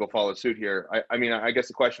that Google follows suit here. I mean, I guess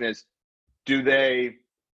the question is, do they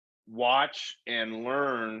watch and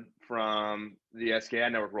learn from the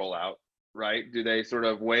SKAdNetwork rollout, right? Do they sort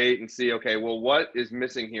of wait and see, okay, well, what is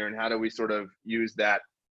missing here, and how do we sort of use that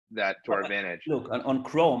to our advantage? Look, on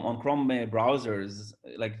Chrome browsers,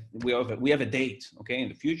 like we have a date, okay, in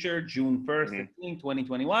the future, June 1st,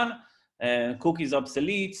 2021, cookies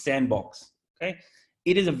obsolete, sandbox, okay?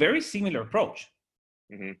 It is a very similar approach.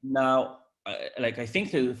 Now, like I think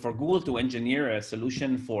for Google to engineer a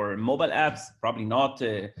solution for mobile apps, probably not.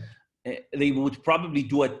 They would probably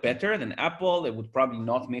do it better than Apple. They would probably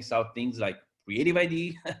not miss out things like Creative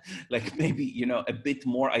ID, like maybe, a bit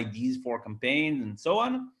more IDs for campaigns and so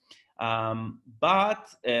on. But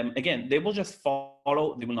again, they will just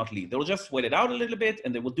follow, they will not lead. They will just wait it out a little bit,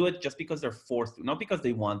 and they will do it just because they're forced to, not because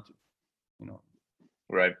they want to,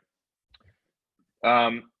 Right.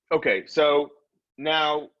 Okay, so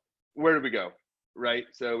now where do we go, right?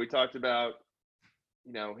 So we talked about,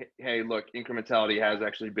 hey, look, incrementality has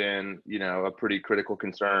actually been, a pretty critical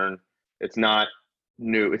concern. It's not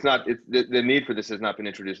new. It's the need for this has not been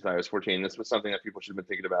introduced with iOS 14. This was something that people should have been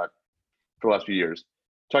thinking about for the last few years.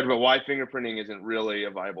 Talked about why fingerprinting isn't really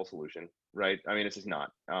a viable solution, right? I mean, it's just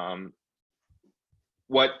not.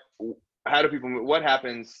 What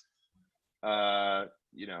happens,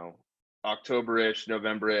 October-ish,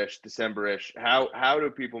 November-ish, December-ish? How do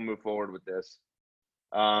people move forward with this?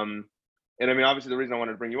 And I mean, obviously, the reason I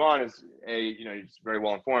wanted to bring you on is you're just very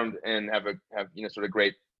well informed and have sort of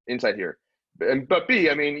great insight here. But B,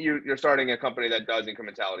 I mean, you're starting a company that does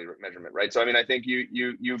incrementality measurement, right? So I mean, I think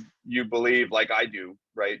you believe, like I do,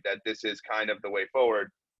 right, that this is kind of the way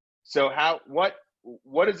forward. So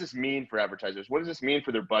what does this mean for advertisers? What does this mean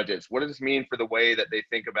for their budgets? What does this mean for the way that they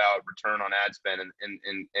think about return on ad spend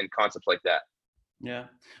and concepts like that? Yeah,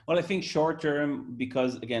 well, I think short term,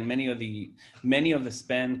 because again, many of the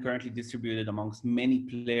spend currently distributed amongst many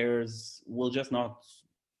players will just not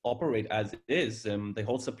operate as it is. The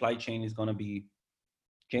whole supply chain is going to be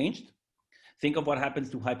changed. Think of what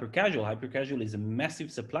happens to hyper-casual. Hyper-casual is a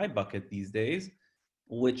massive supply bucket these days,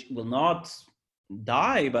 which will not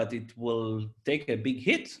die, but it will take a big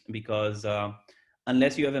hit because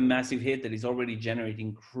unless you have a massive hit that is already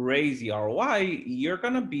generating crazy ROI, you're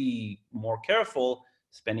going to be more careful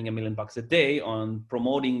spending $1 million a day on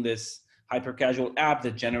promoting this hyper-casual app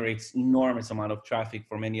that generates enormous amount of traffic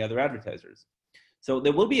for many other advertisers. So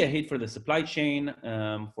there will be a hit for the supply chain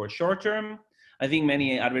for short term. I think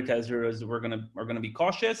many advertisers are going to be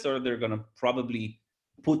cautious, or they're going to probably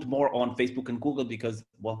put more on Facebook and Google because,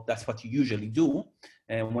 well, that's what you usually do.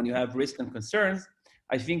 And when you have risks and concerns,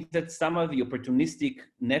 I think that some of the opportunistic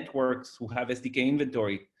networks who have SDK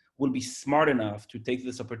inventory will be smart enough to take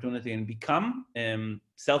this opportunity and become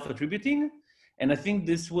self-attributing. And I think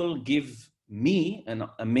this will give me an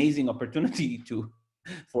amazing opportunity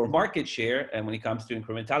for market share. And when it comes to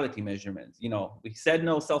incrementality measurements, we said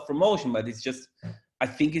no self-promotion, but I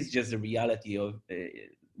think it's just a reality of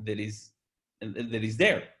that is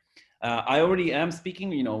there. I already am speaking,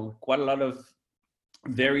 quite a lot of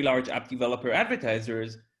very large app developer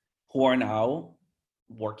advertisers who are now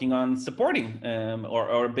working on supporting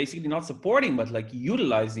or basically not supporting, but like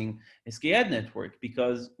utilizing SKAdNetwork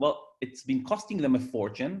because, well, it's been costing them a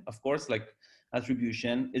fortune. Of course, like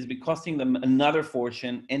attribution is been costing them another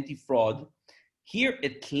fortune, anti-fraud. Here,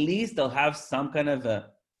 at least they'll have some kind of a,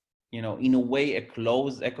 in a way, a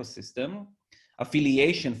closed ecosystem.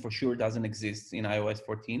 Affiliation for sure doesn't exist in iOS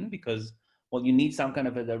 14 because well, you need some kind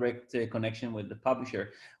of a direct connection with the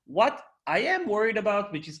publisher. What I am worried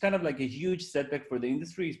about, which is kind of like a huge setback for the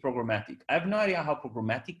industry, is programmatic. I have no idea how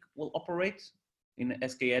programmatic will operate in the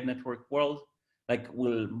SKAd network world. Like,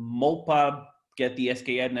 will MoPub get the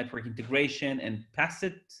SKAd network integration and pass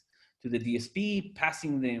it to the DSP,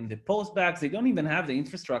 passing them the postbacks? They don't even have the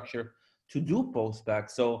infrastructure to do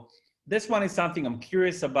postbacks. So this one is something I'm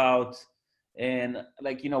curious about. And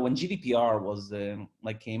like, when GDPR was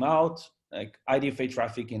came out, like IDFA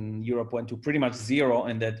traffic in Europe went to pretty much zero,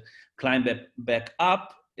 and that climbed back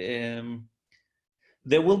up.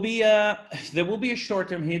 There will be a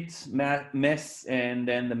short-term hit mess, and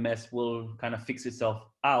then the mess will kind of fix itself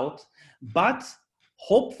out. But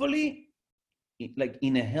hopefully, like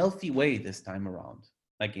in a healthy way this time around,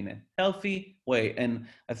 like in a healthy way. And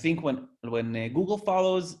I think when Google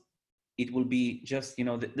follows, it will be just,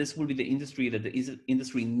 this will be the industry that the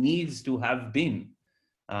industry needs to have been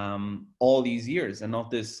all these years, and not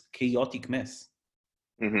this chaotic mess.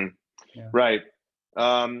 Mm-hmm. Yeah. Right.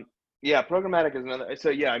 Yeah, programmatic is another. So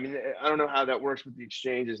yeah, I mean, I don't know how that works with the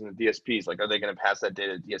exchanges and the DSPs. Like, are they going to pass that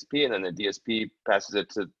data to DSP, and then the DSP passes it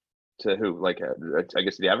to who? Like, I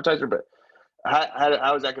guess the advertiser. But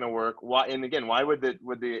how is that going to work? Why? And again, why would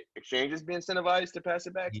the exchanges be incentivized to pass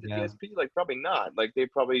it back to the DSP? Like, probably not. Like, they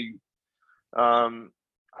probably, I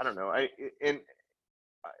don't know.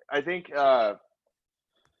 I think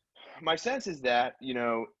my sense is that,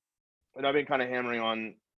 and I've been kind of hammering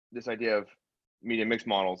on this idea of media mix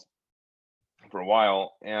models for a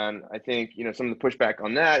while, and I think some of the pushback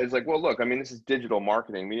on that is like, well, look, I mean, this is digital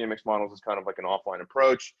marketing. Media mix models is kind of like an offline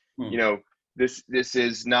approach. This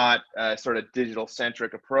is not a sort of digital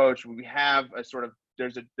centric approach. We have a sort of there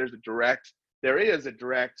is a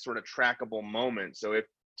direct sort of trackable moment.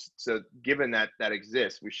 So given that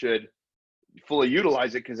exists, we should fully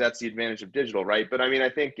utilize it, because that's the advantage of digital, right? But I mean, I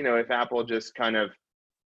think if Apple just kind of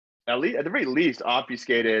at the very least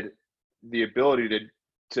obfuscated the ability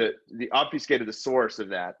to obfuscated the source of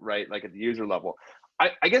that, right? Like at the user level,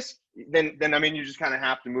 I guess then I mean, you just kind of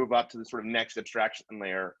have to move up to the sort of next abstraction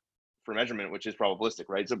layer for measurement, which is probabilistic,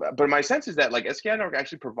 right? So, but my sense is that like SKAd network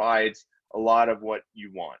actually provides a lot of what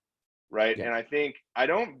you want, right? Yeah. And I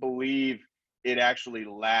don't believe it actually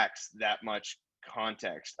lacks that much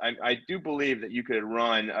context. I do believe that you could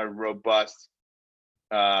run a robust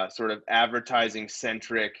sort of advertising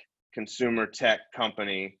centric consumer tech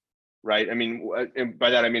company, right? I mean, and by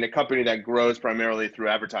that I mean a company that grows primarily through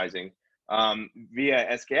advertising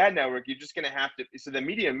via SKAd network. You're just going to have to. So the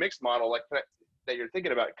media mix model, like that you're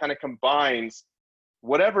thinking about, kind of combines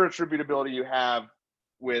whatever attributability you have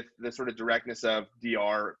with the sort of directness of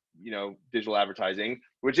DR, digital advertising,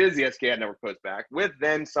 which is the SKAd network postback, with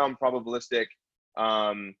then some probabilistic,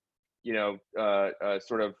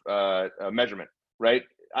 sort of measurement, right?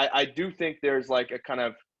 I do think there's like a kind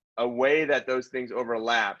of a way that those things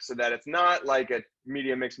overlap, so that it's not like a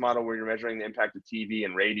media mix model where you're measuring the impact of TV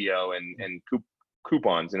and radio and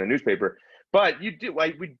coupons in a newspaper, but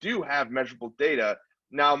we do have measurable data.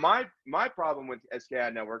 Now, my problem with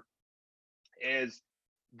SKAd network is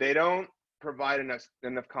they don't provide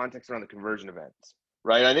enough context around the conversion events,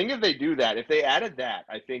 right? I think if they do that, if they added that,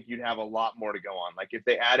 I think you'd have a lot more to go on. Like if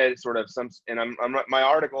they added sort of some, and my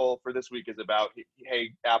article for this week is about,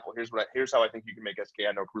 hey, Apple, here's how I think you can make SKAd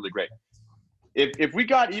network really great. If we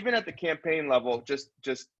got, even at the campaign level, just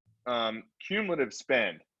cumulative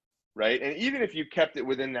spend, right? And even if you kept it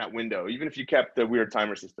within that window, even if you kept the weird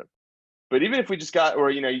timer system, but even if we just got, or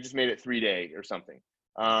you just made it 3-day or something,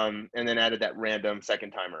 and then added that random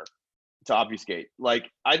second timer to obfuscate, like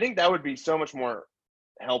I think that would be so much more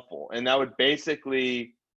helpful, and that would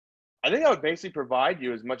basically provide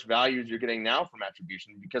you as much value as you're getting now from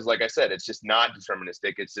attribution, because like I said, it's just not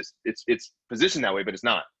deterministic. It's just it's positioned that way, but it's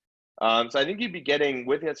not. So I think you'd be getting,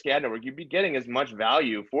 with SKAd network, you'd be getting as much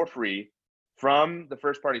value for free from the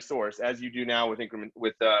first party source as you do now with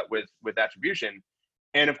with attribution.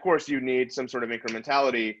 And of course, you need some sort of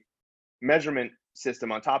incrementality measurement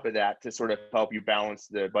system on top of that to sort of help you balance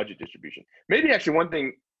the budget distribution. Maybe actually one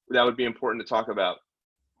thing that would be important to talk about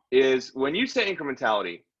is when you say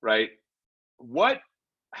incrementality, right?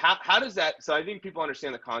 How does that, so I think people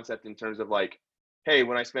understand the concept in terms of like, hey,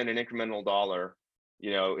 when I spend an incremental dollar,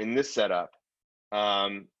 in this setup, I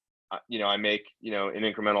make, an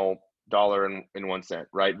incremental dollar and 1 cent,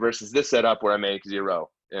 right? Versus this setup where I make 0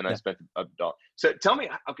 and I spent $1. So tell me,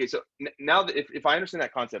 okay, so now that if I understand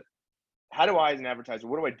that concept, how do I, as an advertiser,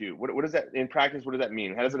 what do I do? What does that, in practice, what does that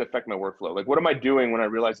mean? How does it affect my workflow? Like, what am I doing when I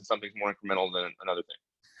realize that something's more incremental than another thing?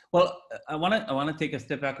 Well, I want to take a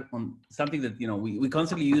step back on something that, we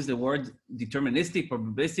constantly use the word deterministic,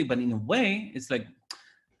 probabilistic, but in a way, it's like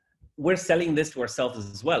we're selling this to ourselves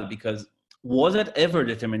as well, because was it ever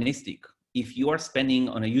deterministic? If you are spending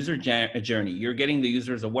on a user journey, you're getting the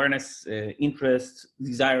user's awareness, interest,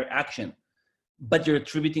 desire, action, but you're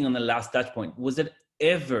attributing on the last touch point. Was it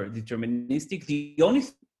ever deterministic? The only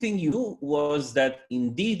thing you knew was that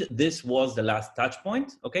indeed this was the last touch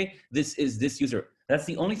point. Okay, this is this user. That's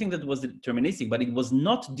the only thing that was deterministic, but it was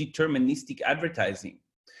not deterministic advertising.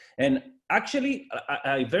 And actually,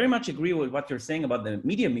 I very much agree with what you're saying about the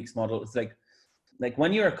media mix model. It's like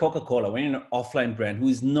when you're a Coca-Cola, when you're an offline brand who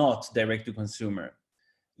is not direct to consumer,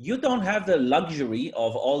 you don't have the luxury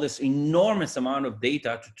of all this enormous amount of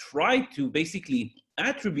data to try to basically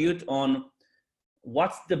attribute on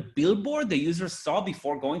what's the billboard the user saw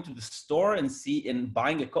before going to the store and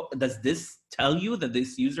buying a Coke. Does this tell you that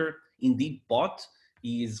this user indeed bought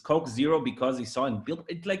his Coke Zero because he saw in billboard?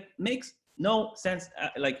 It like makes no sense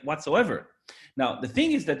like whatsoever. Now, the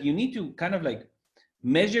thing is that you need to kind of like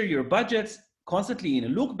measure your budgets constantly in a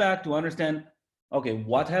look back to understand, okay,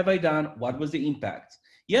 what have I done? What was the impact?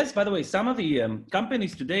 Yes, by the way, some of the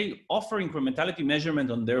companies today offer incrementality measurement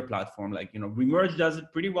on their platform. Like, Remerge does it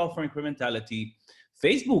pretty well for incrementality.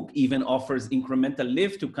 Facebook even offers incremental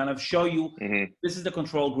lift to kind of show you, this is the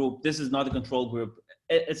control group, this is not the control group.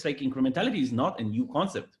 It's like incrementality is not a new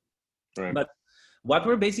concept. Right. But what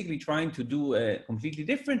we're basically trying to do completely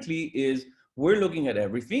differently is we're looking at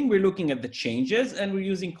everything. We're looking at the changes, and we're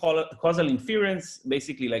using causal inference,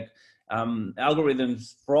 basically like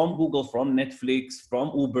algorithms from Google, from Netflix,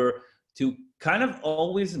 from Uber, to kind of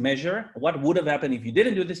always measure what would have happened if you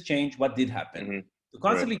didn't do this change, what did happen. To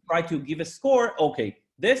constantly try to give a score, okay,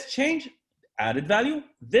 this change added value,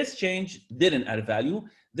 this change didn't add value.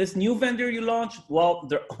 This new vendor you launched, well,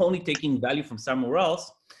 they're only taking value from somewhere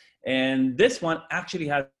else. And this one actually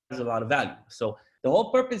has a lot of value. So the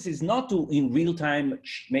whole purpose is not to, in real time,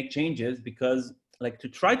 make changes, because like to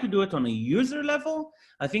try to do it on a user level,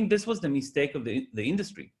 I think this was the mistake of the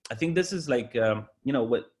industry. I think this is like,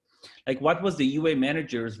 what was the UA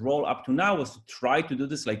manager's role up to now was to try to do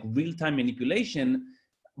this like real-time manipulation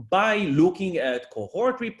by looking at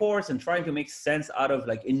cohort reports and trying to make sense out of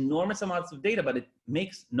like enormous amounts of data, but it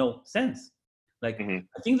makes no sense. Like,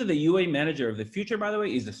 I think that the UA manager of the future, by the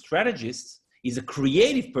way, is a strategist, is a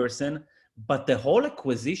creative person, but the whole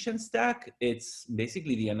acquisition stack, it's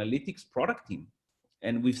basically the analytics product team.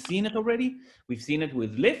 And we've seen it already. We've seen it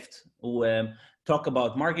with Lyft, who talk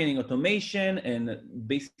about marketing automation and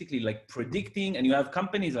basically like predicting. And you have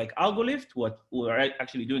companies like AlgoLift, who are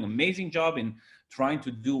actually doing an amazing job in trying to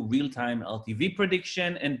do real-time LTV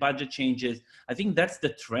prediction and budget changes. I think that's the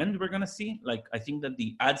trend we're going to see. Like, I think that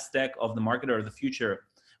the ad stack of the marketer of the future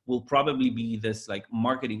will probably be this like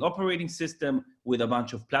marketing operating system with a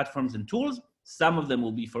bunch of platforms and tools. Some of them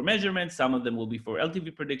will be for measurement, some of them will be for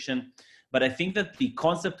LTV prediction. But I think that the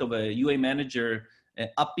concept of a UA manager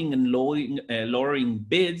upping and lowering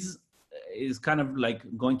bids is kind of like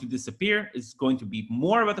going to disappear. It's going to be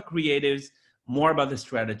more about the creatives, more about the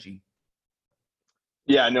strategy.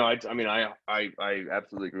 Yeah, no, I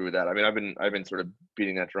absolutely agree with that. I mean, I've been sort of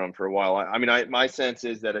beating that drum for a while. My sense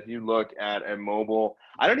is that if you look at a mobile,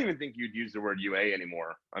 I don't even think you'd use the word UA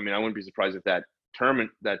anymore. I mean, I wouldn't be surprised if that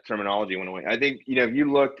terminology went away. I think, if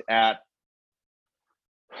you looked at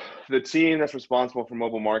the team that's responsible for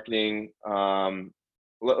mobile marketing,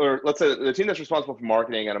 or let's say the team that's responsible for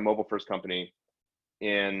marketing at a mobile first company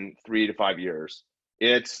in 3 to 5 years,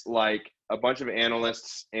 it's like a bunch of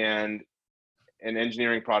analysts and an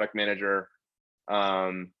engineering product manager,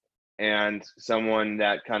 and someone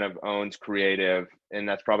that kind of owns creative. And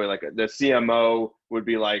that's probably like the CMO would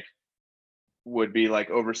be like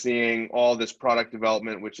overseeing all this product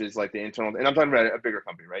development, which is like the internal, and I'm talking about a bigger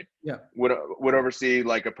company, right? Yeah. Would oversee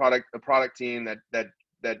like a product team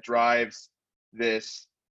that drives this,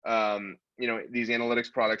 these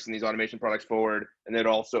analytics products and these automation products forward. And they'd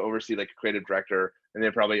also oversee like a creative director, and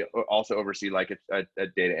they'd probably also oversee like a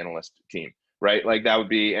data analyst team, right? Like that would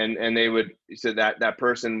be, and they would, so that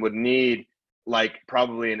person would need like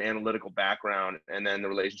probably an analytical background, and then the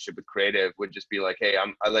relationship with creative would just be like, hey,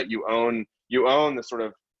 I let you own the sort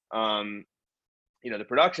of the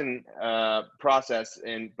production process,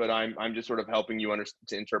 but I'm just sort of helping you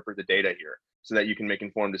to interpret the data here, so that you can make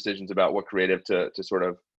informed decisions about what creative to sort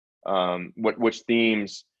of which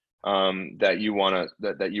themes that you want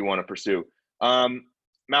to pursue.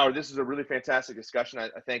 Maur, this is a really fantastic discussion. I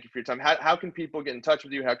thank you for your time. How can people get in touch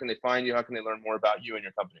with you? How can they find you? How can they learn more about you and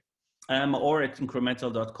your company? Or at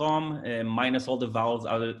incremental.com, minus all the vowels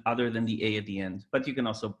other than the A at the end. But you can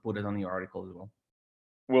also put it on your article as well.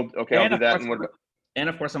 I'll do that. And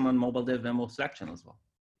of course, I'm on Mobile Dev Memo Slack channel as well.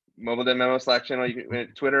 Mobile Dev Memo Slack channel,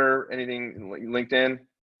 Twitter, anything, LinkedIn?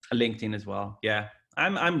 LinkedIn as well. Yeah,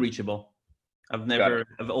 I'm reachable. I've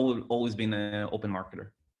always been an open marketer.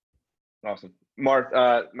 Awesome.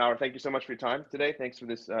 Mauer, thank you so much for your time today. Thanks for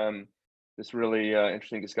this this really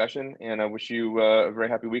interesting discussion, and I wish you a very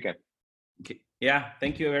happy weekend. Okay. Yeah,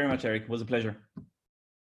 thank you very much, Eric. It was a pleasure.